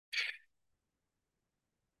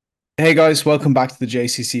Hey guys, welcome back to the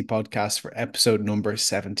JCC podcast for episode number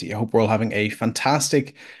 70. I hope we're all having a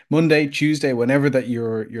fantastic Monday, Tuesday, whenever that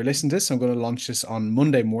you're listening to this. I'm going to launch this on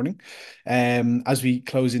Monday morning, as we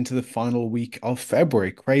close into the final week of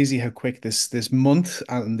February. Crazy how quick this month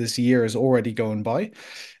and this year is already going by.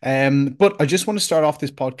 But I just want to start off this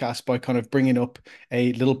podcast by kind of bringing up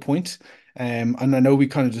a little point. And I know we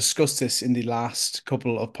kind of discussed this in the last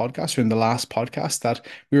couple of podcasts, or in the last podcast, that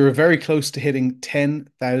we were very close to hitting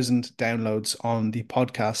 10,000 downloads on the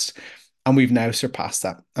podcast, and we've now surpassed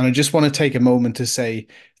that. And I just want to take a moment to say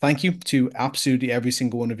thank you to absolutely every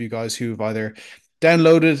single one of you guys who've either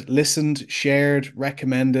downloaded, listened, shared,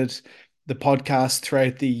 recommended the podcast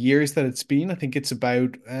throughout the years that it's been. I think it's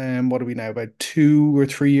about, what are we now, about 2 or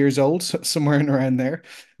 3 years old, somewhere in around there,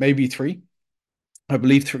 maybe three. I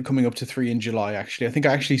believe coming up to three in July, actually. I think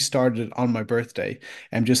I actually started it on my birthday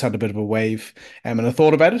and just had a bit of a wave. And I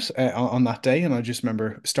thought about it on that day, and I just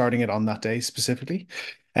remember starting it on that day specifically.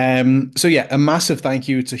 So yeah, a massive thank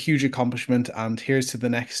you. It's a huge accomplishment, and here's to the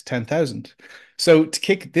next 10,000. So to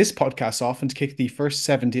kick this podcast off and to kick the first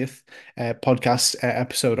 70th podcast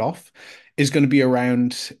episode off is going to be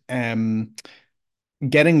around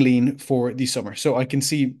getting lean for the summer. So I can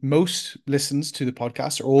see most listens to the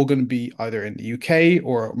podcast are all going to be either in the UK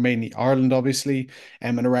or mainly Ireland, obviously,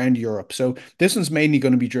 and around Europe. So this one's mainly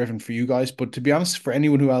going to be driven for you guys. But to be honest, for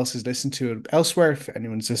anyone who else has listened to it elsewhere, if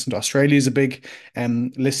anyone's listened to Australia, is a big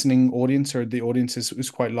listening audience, or the audience is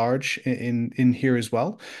quite large in here as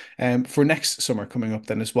well. For next summer coming up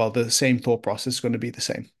then as well, the same thought process is going to be the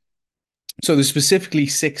same. So there's specifically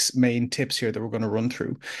six main tips here that we're going to run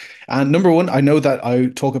through. And number one, I know that I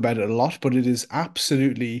talk about it a lot, but it is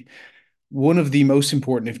absolutely one of the most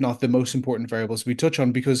important, if not the most important variables we touch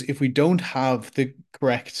on, because if we don't have the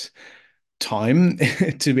correct time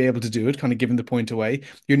to be able to do it, kind of giving the point away,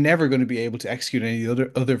 you're never going to be able to execute any of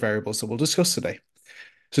the other variables that we'll discuss today.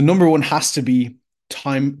 So number one has to be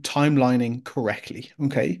timelining correctly.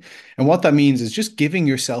 Okay. And what that means is just giving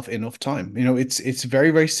yourself enough time. It's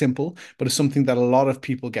very, very simple, but it's something that a lot of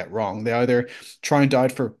people get wrong. They either try and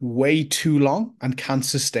diet for way too long and can't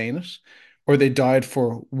sustain it, or they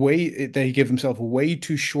give themselves way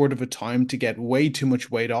too short of a time to get way too much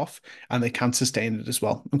weight off, and they can't sustain it as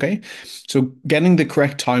well. Okay. So getting the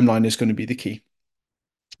correct timeline is going to be the key.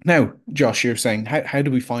 Now, Josh, you're saying, how do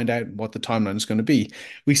we find out what the timeline is going to be?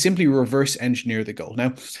 We simply reverse engineer the goal.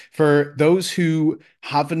 Now, for those who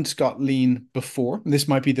haven't got lean before, this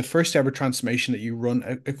might be the first ever transformation that you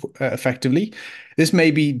run effectively. This may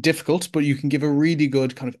be difficult, but you can give a really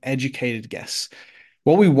good kind of educated guess.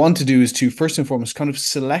 What we want to do is to first and foremost kind of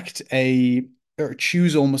select or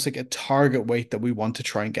choose almost like a target weight that we want to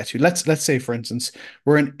try and get to. Let's say, for instance,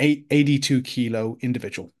 we're an 82 kilo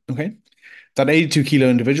individual. Okay, that 82 kilo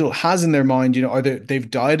individual has in their mind, either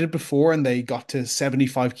they've dieted before and they got to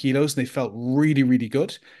 75 kilos and they felt really, really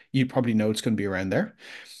good. You probably know it's going to be around there.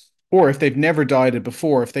 Or if they've never dieted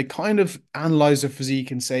before, if they kind of analyze their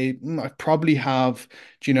physique and say, I probably have,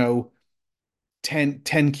 you know, 7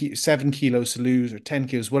 kilos to lose, or 10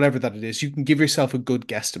 kilos, whatever that it is, you can give yourself a good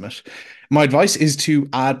guesstimate. My advice is to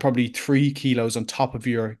add probably 3 kilos on top of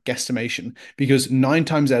your guesstimation, because nine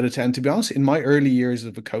times out of 10, to be honest, in my early years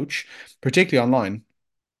of a coach, particularly online,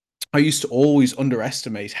 I used to always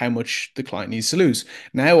underestimate how much the client needs to lose.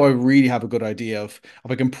 Now I really have a good idea of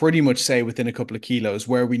I can pretty much say within a couple of kilos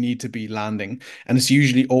where we need to be landing. And it's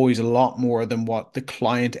usually always a lot more than what the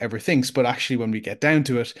client ever thinks. But actually, when we get down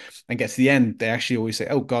to it and get to the end, they actually always say,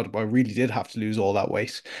 oh God, I really did have to lose all that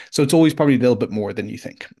weight. So it's always probably a little bit more than you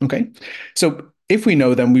think. Okay. So if we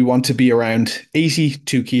know, then we want to be around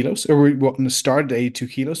 82 kilos, or we want to start at 82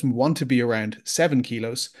 kilos and want to be around 7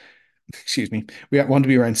 kilos. Excuse me, we want to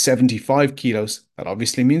be around 75 kilos. That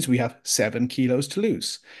obviously means we have 7 kilos to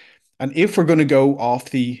lose. And if we're going to go off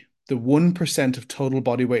the 1% of total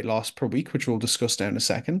body weight loss per week, which we'll discuss now in a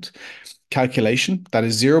second, calculation, that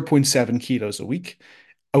is zero point 0.7 kilos a week.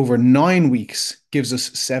 Over 9 weeks gives us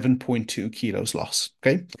 7.2 kilos loss.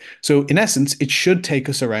 Okay. So in essence, it should take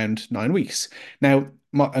us around 9 weeks. Now,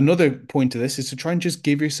 another point to this is to try and just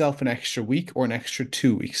give yourself an extra week or an extra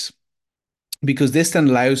 2 weeks, because this then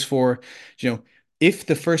allows for, if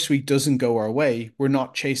the first week doesn't go our way, we're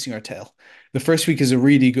not chasing our tail. The first week is a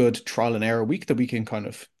really good trial and error week that we can kind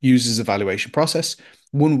of use as evaluation process.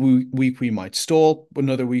 One week we might stall,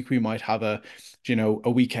 another week we might have a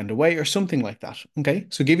weekend away or something like that. Okay.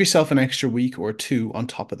 So give yourself an extra week or two on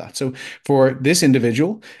top of that. So for this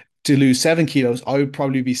individual to lose 7 kilos, I would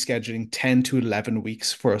probably be scheduling 10 to 11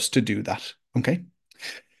 weeks for us to do that. Okay.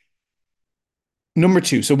 Number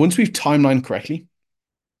two. So once we've timelined correctly,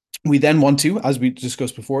 We then want to, as we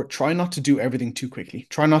discussed before, try not to do everything too quickly.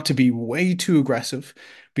 Try not to be way too aggressive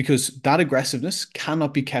because that aggressiveness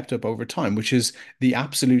cannot be kept up over time, which is the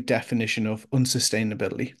absolute definition of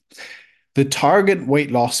unsustainability. The target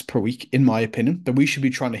weight loss per week, in my opinion, that we should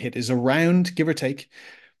be trying to hit is around, give or take,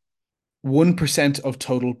 1% of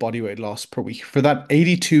total body weight loss per week. For that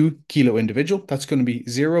 82 kilo individual, that's going to be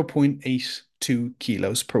 0.82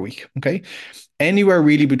 kilos per week. Okay. Anywhere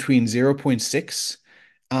really between zero point 0.6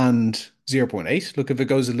 and zero point 0.8. Look, if it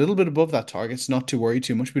goes a little bit above that target, it's not to worry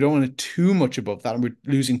too much. We don't want it too much above that, and we're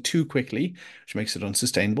losing too quickly, which makes it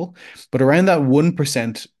unsustainable. But around that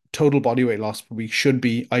 1% total body weight loss per week should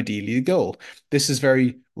be ideally the goal. This is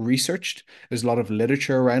very researched. There's a lot of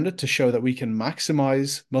literature around it to show that we can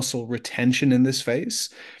maximize muscle retention in this phase.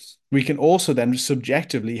 We can also then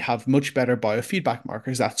subjectively have much better biofeedback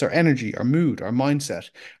markers. That's our energy, our mood, our mindset,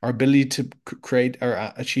 our ability to create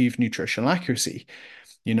or achieve nutritional accuracy.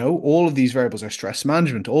 All of these variables are stress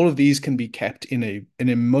management. All of these can be kept in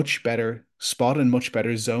a much better spot and much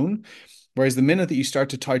better zone. Whereas the minute that you start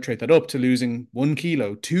to titrate that up to losing 1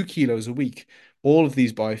 kilo, 2 kilos a week, all of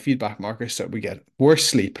these biofeedback markers that we get worse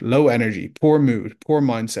sleep, low energy, poor mood, poor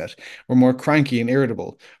mindset. We're more cranky and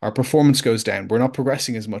irritable. Our performance goes down. We're not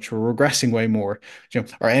progressing as much. We're regressing way more.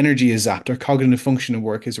 Our energy is zapped. Our cognitive function of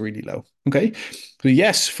work is really low. Okay. So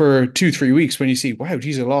yes, for 2, 3 weeks, when you see, wow,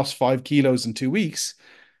 geez, I lost 5 kilos in 2 weeks,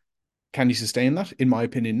 can you sustain that? In my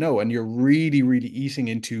opinion, no. And you're really, really eating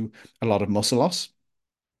into a lot of muscle loss.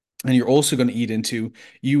 And you're also going to eat into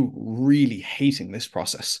you really hating this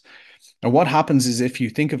process. And what happens is if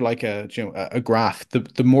you think of like a graph,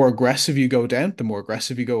 the more aggressive you go down, the more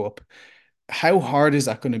aggressive you go up. How hard is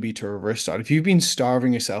that going to be to reverse that? If you've been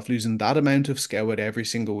starving yourself, losing that amount of scale weight every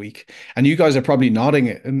single week, and you guys are probably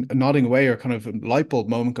nodding away or kind of a light bulb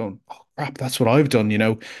moment going, oh crap, that's what I've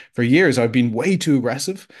done. For years I've been way too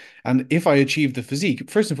aggressive. And if I achieve the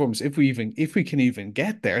physique, first and foremost, if we can even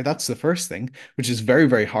get there, that's the first thing, which is very,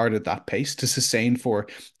 very hard at that pace to sustain for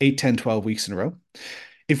 8, 10, 12 weeks in a row.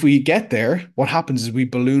 If we get there, what happens is we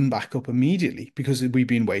balloon back up immediately because we've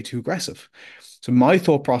been way too aggressive. So my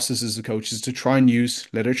thought process as a coach is to try and use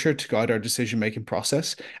literature to guide our decision-making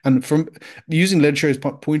process. And from using literature is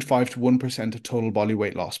 0.5 to 1% of total body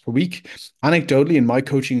weight loss per week. Anecdotally, in my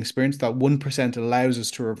coaching experience, that 1% allows us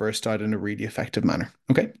to reverse diet in a really effective manner.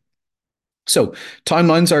 Okay. So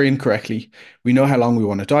timelines are incorrectly. We know how long we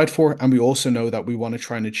want to diet for, and we also know that we want to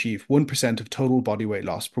try and achieve 1% of total body weight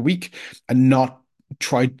loss per week and not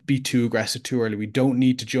try to be too aggressive too early. We don't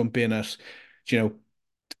need to jump in at, you know,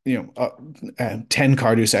 10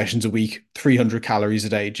 cardio sessions a week, 300 calories a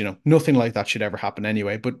day. Nothing like that should ever happen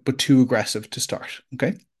anyway, but too aggressive to start.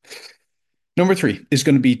 Okay. Number three is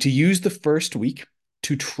going to be to use the first week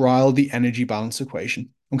to trial the energy balance equation.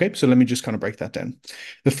 Okay, so let me just kind of break that down.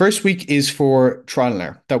 The first week is for trial and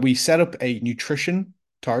error, that we set up a nutrition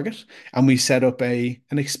target and we set up an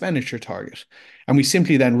expenditure target. And we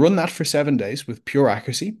simply then run that for 7 days with pure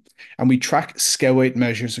accuracy and we track scale weight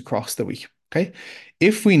measures across the week. Okay.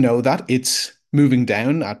 If we know that it's moving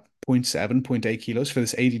down at 0.7, zero point 0.8 kilos for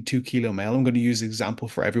this 82 kilo male, I'm going to use the example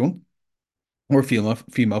for everyone or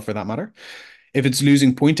female for that matter. If it's losing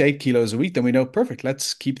zero point 0.8 kilos a week, then we know, perfect,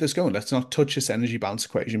 let's keep this going. Let's not touch this energy balance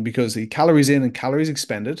equation because the calories in and calories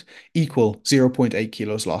expended equal 0.8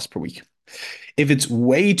 kilos lost per week. If it's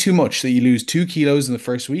way too much that you lose 2 kilos in the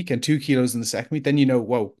first week and 2 kilos in the second week, then you know,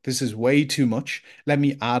 whoa, this is way too much. Let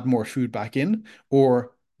me add more food back in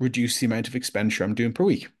or reduce the amount of expenditure I'm doing per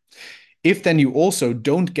week. If then you also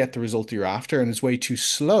don't get the result you're after and it's way too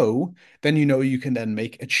slow, then you know you can then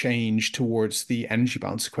make a change towards the energy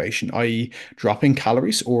balance equation, i.e., dropping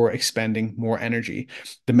calories or expending more energy.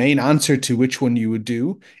 The main answer to which one you would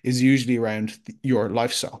do is usually around your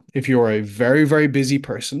lifestyle. If you're a very, very busy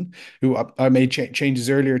person, who I made changes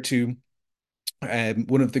earlier to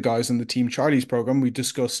one of the guys on the Team Charlie's program, we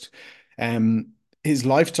discussed um, his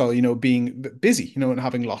lifestyle, being busy, and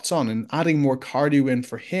having lots on, and adding more cardio in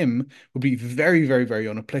for him would be very, very, very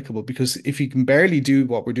unapplicable because if you can barely do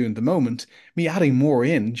what we're doing at the moment, me adding more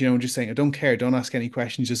in, just saying, I don't care, don't ask any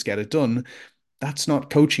questions, just get it done, that's not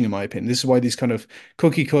coaching, in my opinion. This is why these kind of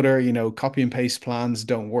cookie cutter, copy and paste plans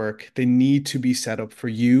don't work. They need to be set up for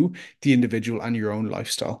you, the individual, and your own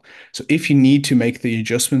lifestyle. So if you need to make the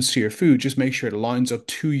adjustments to your food, just make sure it lines up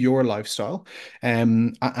to your lifestyle.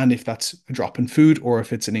 And if that's a drop in food or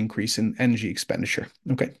if it's an increase in energy expenditure.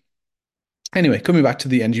 Okay. Anyway, coming back to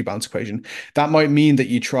the energy balance equation, that might mean that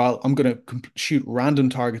you trial, I'm going to shoot random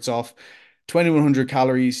targets off 2100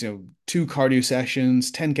 calories, 2 cardio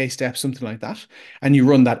sessions, 10K steps, something like that. And you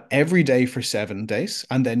run that every day for 7 days.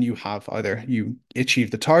 And then you have either you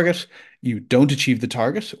achieve the target, you don't achieve the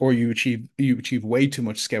target or you achieve way too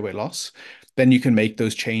much scale weight loss, then you can make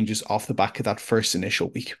those changes off the back of that first initial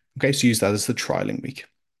week. Okay, so use that as the trialing week.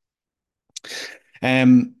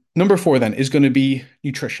 Number four then is going to be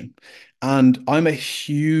nutrition. And I'm a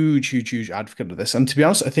huge, huge, huge advocate of this. And to be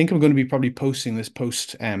honest, I think I'm going to be probably posting this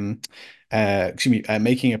post, making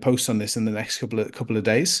a post on this in the next couple of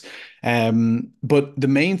days. But the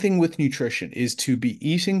main thing with nutrition is to be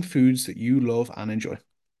eating foods that you love and enjoy.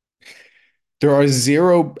 There are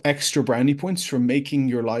zero extra brownie points from making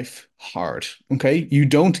your life hard. Okay. You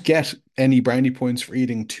don't get any brownie points for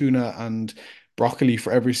eating tuna and broccoli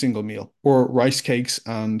for every single meal, or rice cakes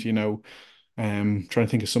and, trying to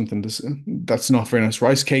think of something that's not very nice.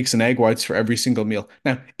 Rice cakes and egg whites for every single meal.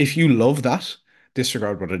 Now, if you love that,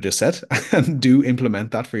 disregard what I just said and do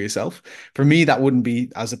implement that for yourself. For me, that wouldn't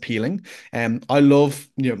be as appealing. I love,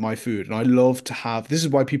 my food, and I love to have. This is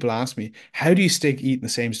why people ask me, "How do you stick eating the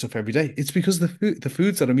same stuff every day?" It's because the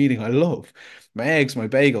foods that I'm eating, I love. My eggs, my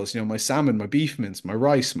bagels, my salmon, my beef mince, my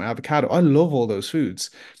rice, my avocado. I love all those foods.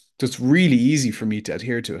 So it's really easy for me to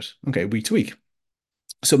adhere to it. Okay, week to week.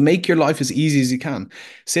 So make your life as easy as you can.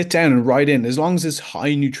 Sit down and write in, as long as it's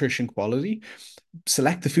high nutrition quality,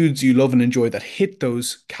 select the foods you love and enjoy that hit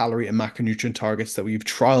those calorie and macronutrient targets that we've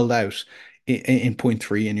trialed out in point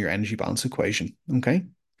three in your energy balance equation. Okay.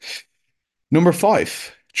 Number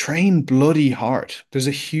five, train bloody hard. There's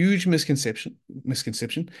a huge misconception,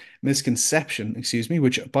 excuse me,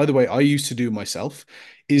 which by the way, I used to do myself,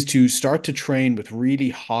 is to start to train with really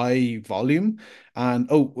high volume and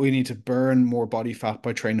oh, we need to burn more body fat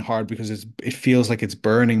by training hard because it feels like it's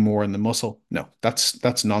burning more in the muscle. No,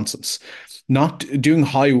 that's nonsense. Not doing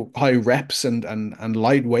high reps and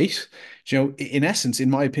lightweight, in essence, in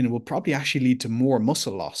my opinion, will probably actually lead to more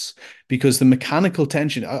muscle loss because the mechanical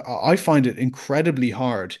tension, I find it incredibly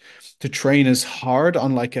hard to train as hard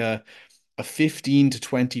on like a 15 to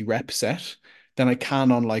 20 rep set than I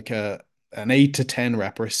can on like an 8 to 10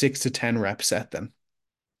 rep or a 6 to 10 rep set then.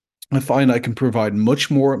 I find I can provide much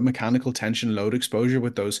more mechanical tension load exposure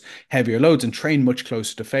with those heavier loads and train much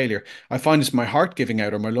closer to failure. I find it's my heart giving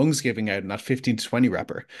out or my lungs giving out in that 15 to 20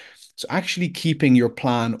 repper. So actually keeping your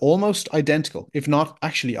plan almost identical, if not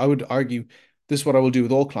actually, I would argue this is what I will do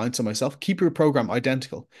with all clients and myself. Keep your program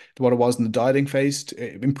identical to what it was in the dieting phase,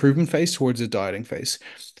 improvement phase towards the dieting phase.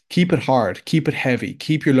 Keep it hard, keep it heavy,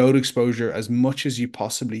 keep your load exposure as much as you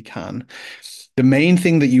possibly can. The main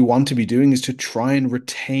thing that you want to be doing is to try and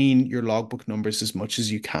retain your logbook numbers as much as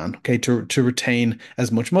you can, okay, to retain as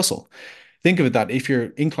much muscle. Think of it that if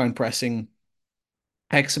you're incline pressing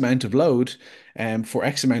X amount of load for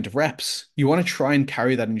X amount of reps, you want to try and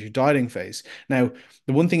carry that into your dieting phase. Now,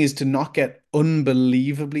 the one thing is to not get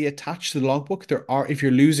unbelievably attached to the logbook. If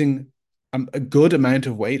you're losing a good amount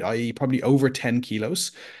of weight, i.e., probably over 10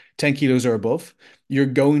 kilos, 10 kilos or above, you're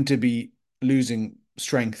going to be losing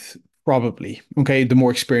strength. Probably. Okay. The more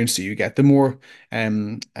experience that you get, the more,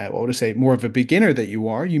 what would I say, more of a beginner that you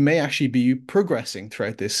are, you may actually be progressing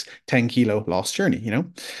throughout this 10 kilo loss journey.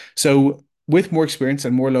 So with more experience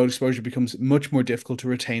and more load exposure, it becomes much more difficult to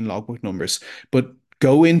retain logbook numbers. But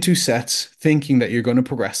go into sets thinking that you're going to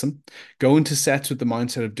progress them. Go into sets with the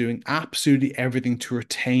mindset of doing absolutely everything to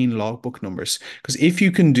retain logbook numbers. Because if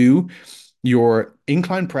you can do your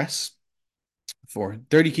incline press for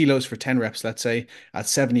 30 kilos for 10 reps, let's say at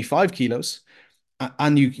 75 kilos,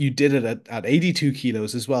 and you did it at 82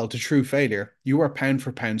 kilos as well to true failure, you are pound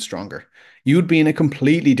for pound stronger. You would be in a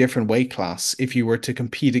completely different weight class if you were to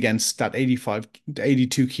compete against that 85,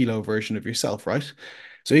 82 kilo version of yourself, right?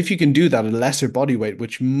 So if you can do that at a lesser body weight,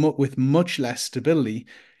 with much less stability,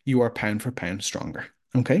 you are pound for pound stronger.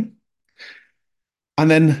 Okay.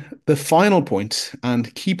 And then the final point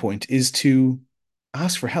and key point is to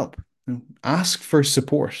ask for help, ask for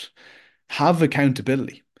support, have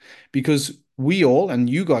accountability, because we all, and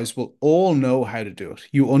you guys will all know how to do it.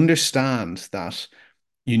 You understand that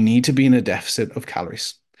you need to be in a deficit of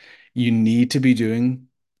calories. You need to be doing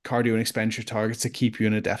cardio and expenditure targets to keep you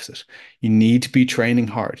in a deficit. You need to be training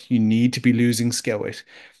hard. You need to be losing scale weight.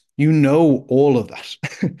 You know all of that.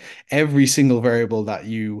 Every single variable that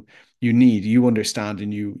you need, you understand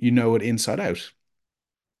and you know it inside out.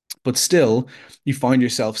 But still, you find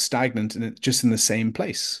yourself stagnant and just in the same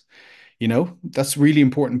place. That's a really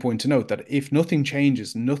important point to note that if nothing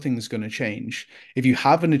changes, nothing's going to change. If you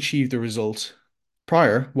haven't achieved the result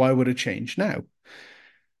prior, why would it change now?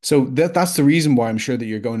 So that's the reason why I'm sure that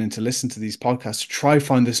you're going in to listen to these podcasts to try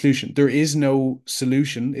find the solution. There is no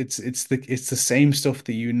solution. It's the same stuff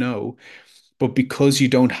that you know, but because you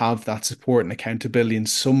don't have that support and accountability and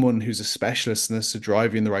someone who's a specialist in this to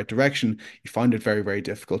drive you in the right direction, you find it very, very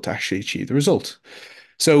difficult to actually achieve the result.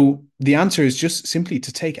 So the answer is just simply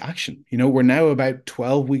to take action. We're now about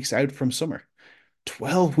 12 weeks out from summer.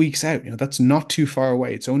 12 weeks out, that's not too far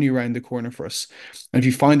away. It's only around the corner for us. And if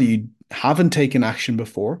you find that you haven't taken action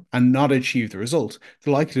before and not achieved the result,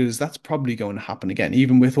 the likelihood is that's probably going to happen again,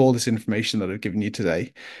 even with all this information that I've given you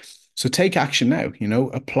today. So take action now,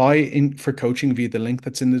 apply in for coaching via the link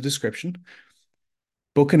that's in the description.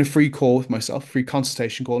 Book in a free call with myself, free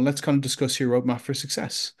consultation call, and let's kind of discuss your roadmap for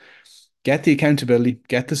success. Get the accountability,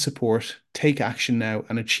 get the support, take action now,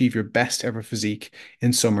 and achieve your best ever physique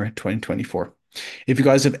in summer 2024. If you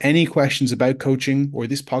guys have any questions about coaching or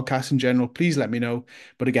this podcast in general, please let me know.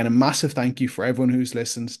 But again, a massive thank you for everyone who's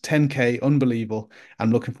listened. 10K, unbelievable.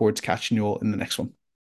 I'm looking forward to catching you all in the next one.